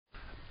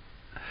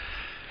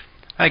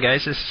Hi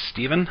guys, this is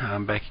Steven.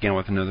 I'm back again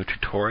with another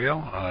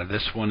tutorial.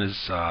 This one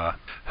is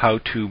how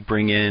to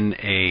bring in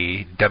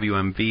a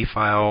WMV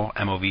file,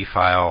 MOV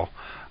file,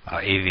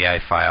 AVI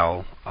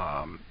file,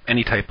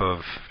 any type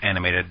of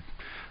animated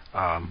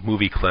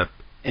movie clip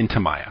into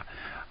Maya.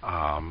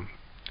 The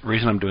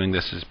reason I'm doing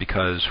this is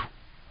because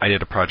I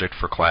did a project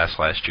for class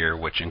last year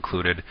which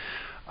included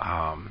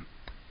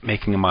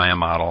making a Maya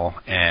model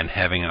and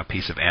having a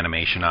piece of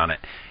animation on it,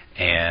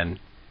 and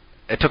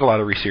it took a lot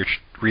of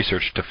research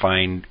to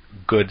find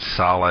good,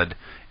 solid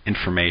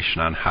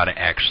information on how to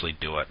actually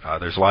do it.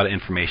 There's a lot of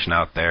information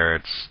out there.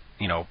 It's,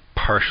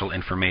 partial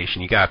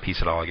information. You got to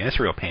piece it all again. It's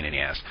a real pain in the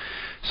ass.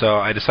 So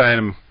I decided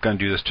I'm going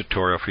to do this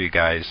tutorial for you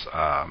guys.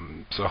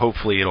 So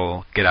hopefully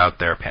it'll get out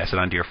there, pass it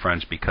on to your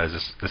friends,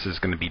 because this is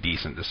going to be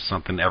decent. This is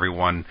something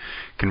everyone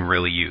can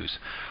really use.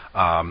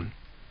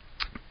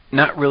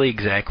 Not really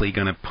exactly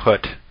going to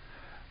put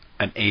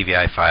an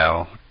AVI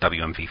file,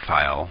 WMV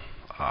file,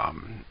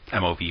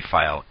 MOV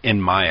file in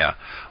Maya.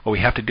 What we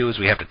have to do is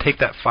we have to take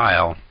that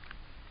file,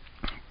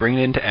 bring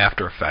it into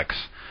After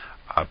Effects,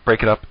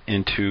 break it up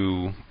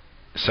into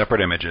separate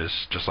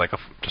images, just like a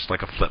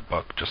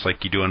flipbook, just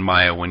like you do in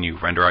Maya when you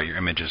render out your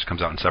images. It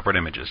comes out in separate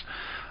images,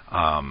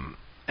 and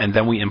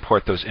then we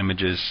import those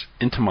images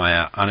into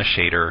Maya on a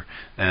shader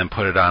and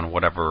put it on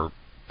whatever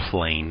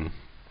plane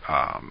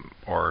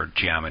or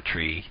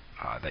geometry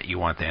that you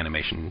want the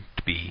animation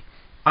to be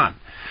on.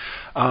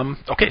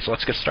 Okay, so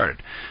let's get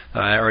started.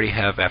 I already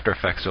have After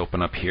Effects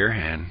open up here,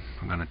 and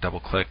I'm going to double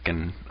click,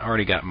 and I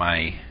already got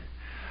my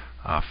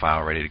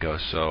file ready to go.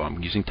 So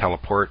I'm using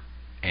Teleport,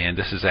 and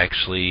this is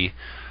actually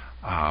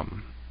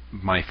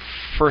my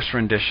first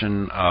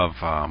rendition of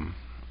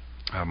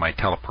my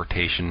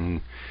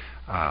teleportation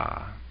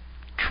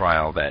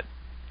trial that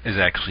is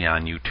actually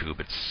on YouTube.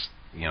 It's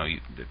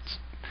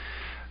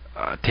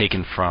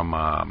taken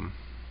from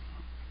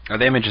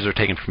the images are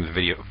taken from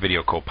the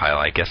Video Copilot.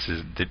 I guess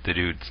the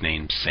dude's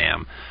name's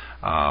Sam.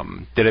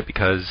 Did it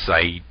because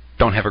I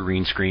don't have a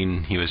green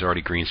screen. He was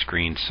already green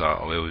screened,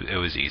 so it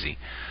was easy.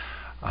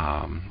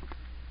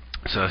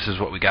 So this is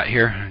what we got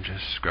here.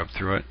 Just scrub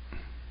through it.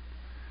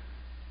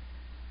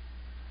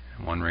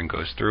 One ring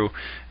goes through,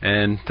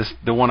 and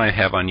the one I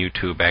have on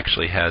YouTube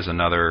actually has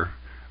another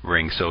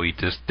ring, so he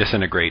just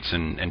disintegrates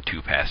in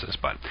 2 passes.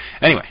 But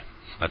anyway,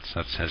 let's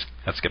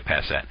get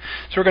past that.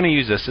 So we're going to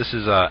use this. This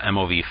is a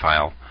MOV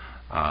file,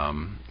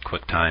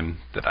 QuickTime,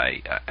 that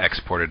I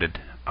exported it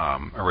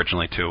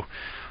originally to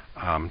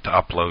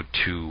upload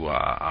to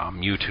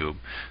YouTube.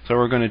 So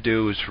what we're going to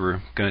do is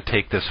we're going to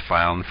take this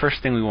file, and the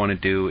first thing we want to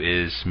do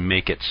is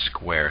make it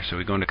square. So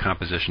we go into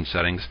Composition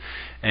Settings,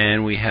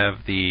 and we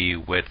have the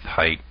width,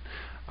 height,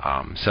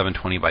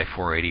 720 by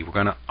 480. We're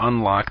going to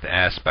unlock the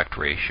aspect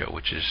ratio,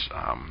 which is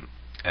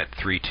at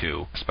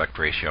 3:2 aspect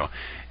ratio,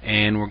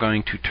 and we're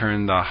going to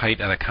turn the height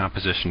of the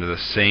composition to the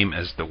same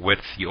as the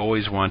width. You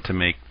always want to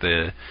make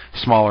the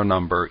smaller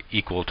number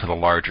equal to the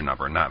larger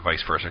number, not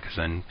vice versa, because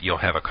then you'll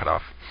have a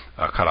cutoff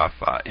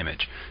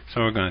image.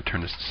 So we're going to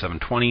turn this to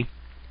 720.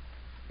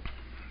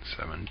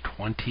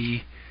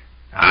 720.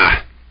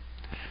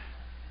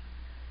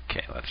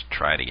 Okay, let's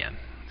try it again.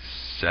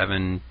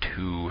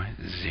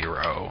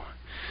 720.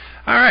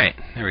 All right,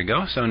 there we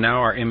go. So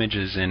now our image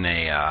is in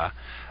a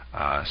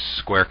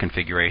square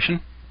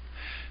configuration.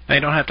 Now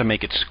you don't have to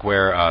make it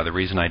square. The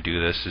reason I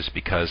do this is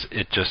because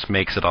it just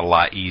makes it a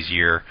lot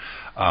easier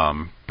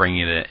bringing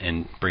it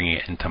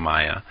into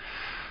Maya.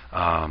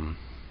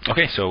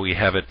 Okay, so we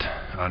have it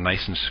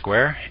nice and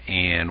square,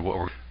 and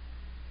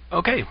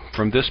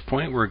from this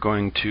point we're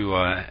going to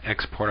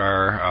export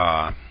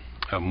our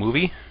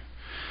movie.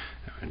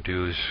 What we're going to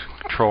do is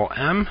Control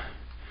M,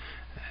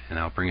 and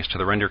that'll bring us to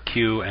the render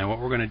queue. And what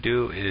we're going to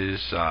do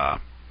is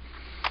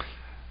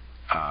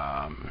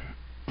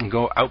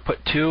go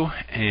output 2,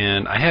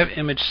 and I have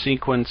image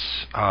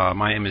sequence,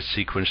 my image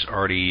sequence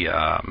already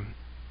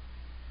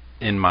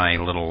in my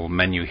little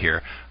menu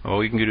here. What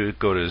we can do is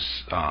go to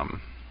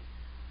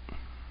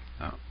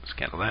let's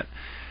cancel that.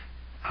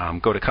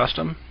 Go to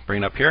Custom,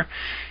 bring it up here,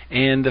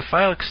 and the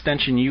file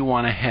extension you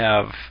want to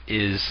have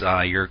is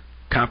your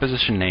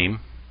composition name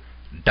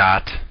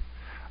dot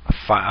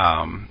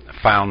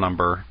file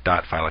number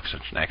dot file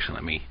extension. Actually,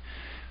 let me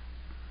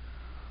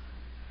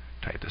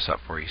type this up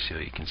for you so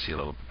you can see a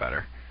little bit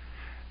better.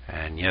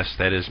 And yes,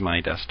 that is my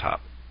desktop.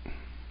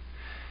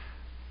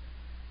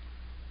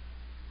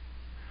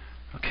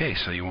 Okay,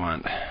 so you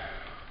want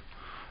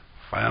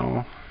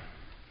file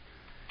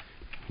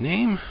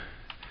name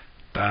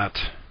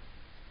dot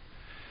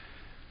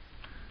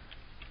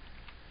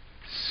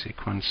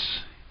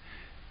sequence.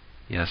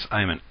 Yes,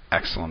 I'm an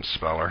excellent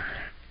speller.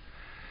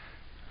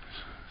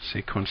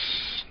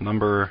 Sequence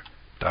number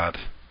dot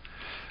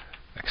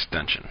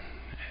extension.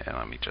 And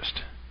let me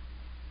just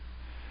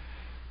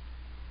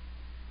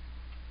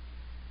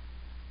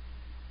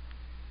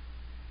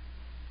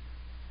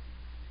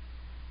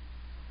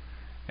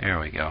there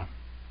we go.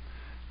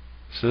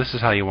 So this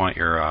is how you want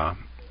your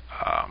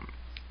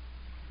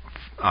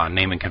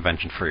naming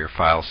convention for your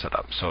file set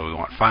up. So we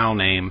want file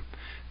name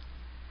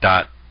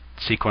dot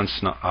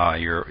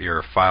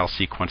your file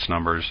sequence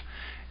numbers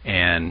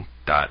and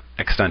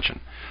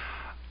 .extension.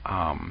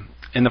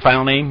 In the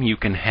file name, you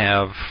can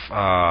have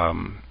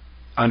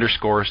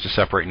underscores to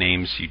separate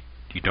names.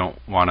 You don't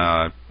want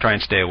to try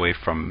and stay away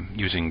from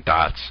using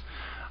dots.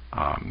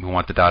 You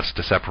want the dots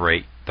to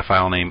separate the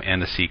file name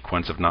and the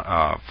sequence of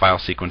file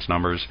sequence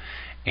numbers,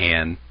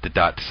 and the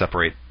dot to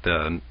separate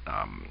the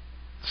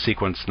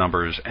sequence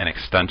numbers and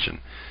extension.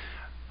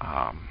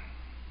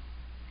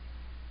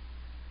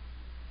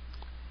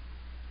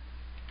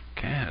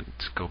 Okay,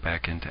 let's go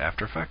back into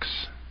After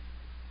Effects.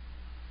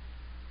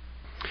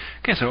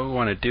 Okay, so what we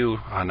want to do,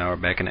 now we're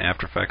back in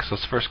After Effects.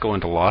 Let's first go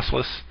into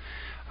Lossless,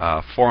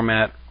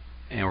 Format,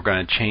 and we're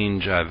going to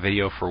change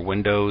Video for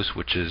Windows,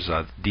 which is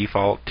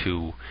default,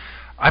 to,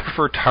 I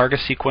prefer Targa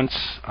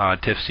Sequence.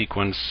 TIFF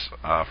Sequence,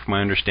 from what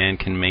I understand,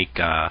 can make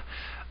the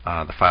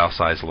file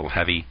size a little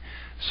heavy.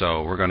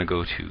 So we're going to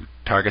go to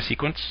Targa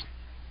Sequence.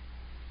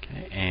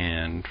 Okay,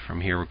 and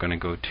from here we're going to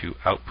go to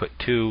Output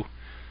 2,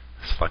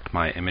 select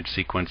my image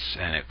sequence,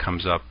 and it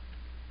comes up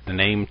the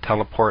name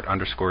teleport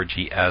underscore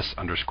GS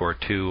underscore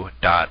 2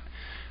 dot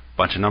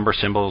bunch of number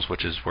symbols,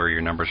 which is where your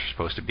numbers are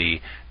supposed to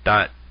be,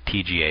 dot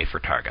TGA for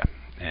Targa,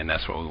 and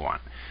that's what we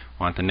want.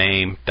 We want the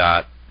name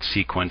dot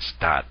sequence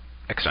dot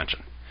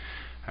extension.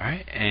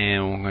 Alright,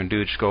 and what we're going to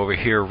do is just go over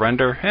here,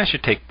 render. That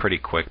should take pretty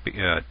quick,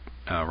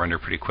 render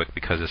pretty quick,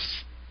 because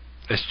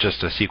it's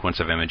just a sequence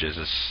of images.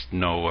 It's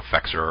no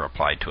effects are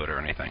applied to it or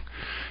anything,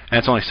 and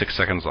it's only 6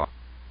 seconds long.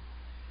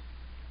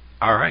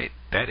 Alright,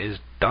 that is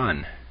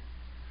done.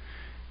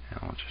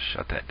 I'll just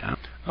shut that down.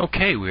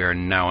 Okay, we are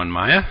now in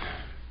Maya,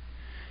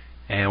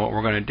 and what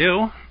we're going to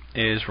do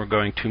is we're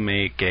going to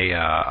make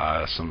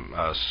a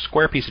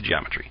square piece of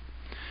geometry.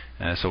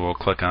 So we'll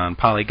click on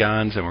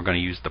polygons, and we're going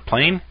to use the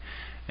plane,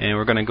 and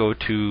we're going to go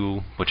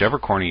to whichever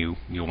corner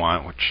you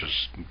want, which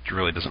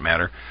really doesn't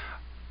matter.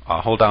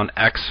 Hold down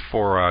X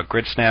for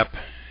grid snap,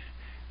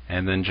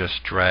 and then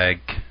just drag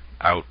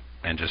out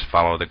and just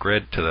follow the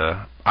grid to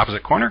the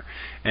opposite corner,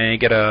 and you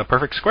get a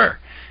perfect square.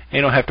 And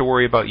you don't have to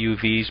worry about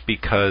UVs,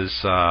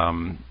 because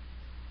the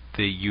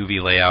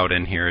UV layout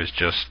in here is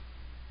just,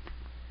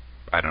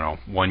 I don't know,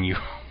 one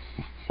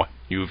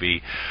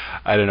UV.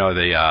 I don't know,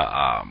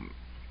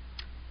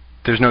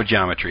 there's no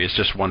geometry. It's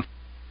just one.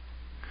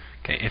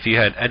 Okay, if you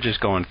had edges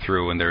going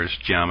through and there's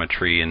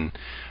geometry and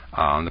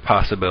the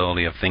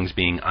possibility of things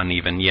being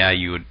uneven, yeah,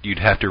 you'd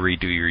have to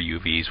redo your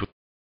UVs.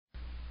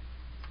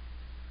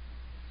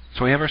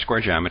 So we have our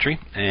square geometry,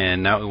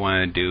 and now what we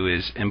want to do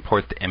is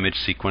import the image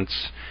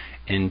sequence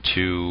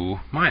into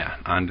Maya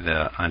onto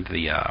the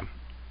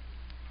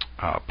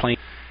plane.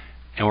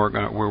 And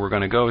where we're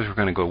going to go is we're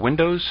going to go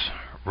Windows,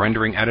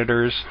 Rendering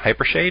Editors,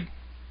 Hypershade.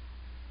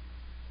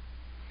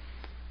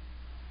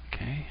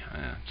 Okay,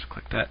 let's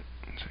click that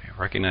so you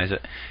recognize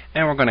it,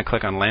 and we're going to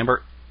click on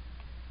Lambert,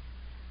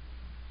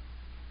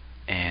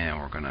 and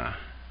we're going to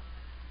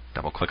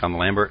double click on the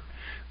Lambert.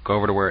 Go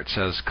over to where it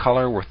says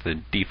color with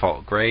the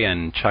default gray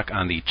and check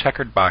on the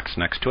checkered box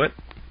next to it.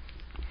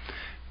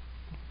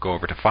 Go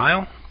over to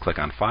File, click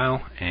on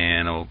File,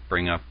 and it'll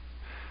bring up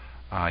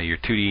your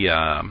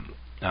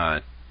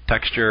 2D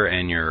texture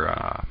and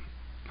your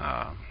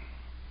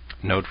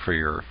node for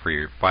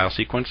your file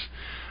sequence.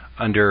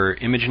 Under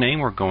image name,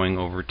 we're going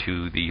over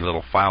to the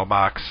little file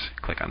box,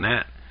 click on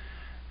that,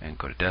 and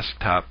go to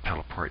Desktop,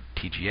 Teleport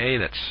TGA.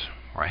 That's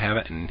where I have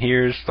it, and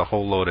here's the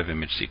whole load of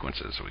image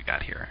sequences we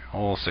got here,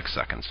 whole 6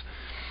 seconds.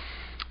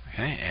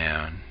 Okay,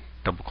 and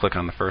double click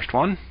on the first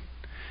one.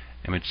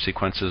 Image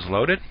sequence is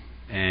loaded,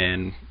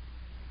 and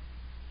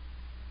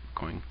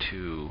going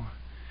to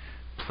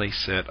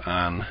place it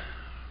on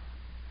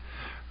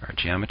our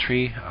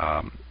geometry.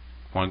 Want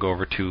to go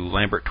over to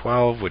Lambert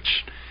 12,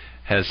 which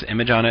has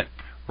image on it.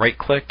 Right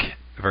click,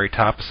 very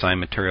top, assign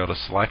material to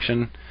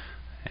selection,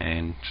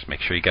 and just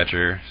make sure you got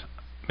your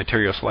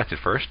material selected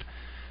first.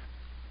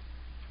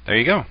 There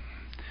you go.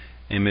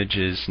 Image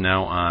is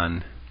now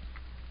on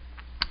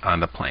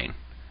the plane.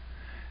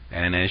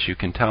 And as you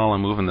can tell,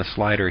 I'm moving the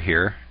slider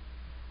here.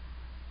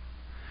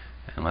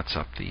 And let's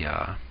up the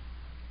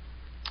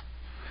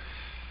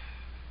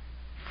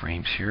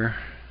frames here.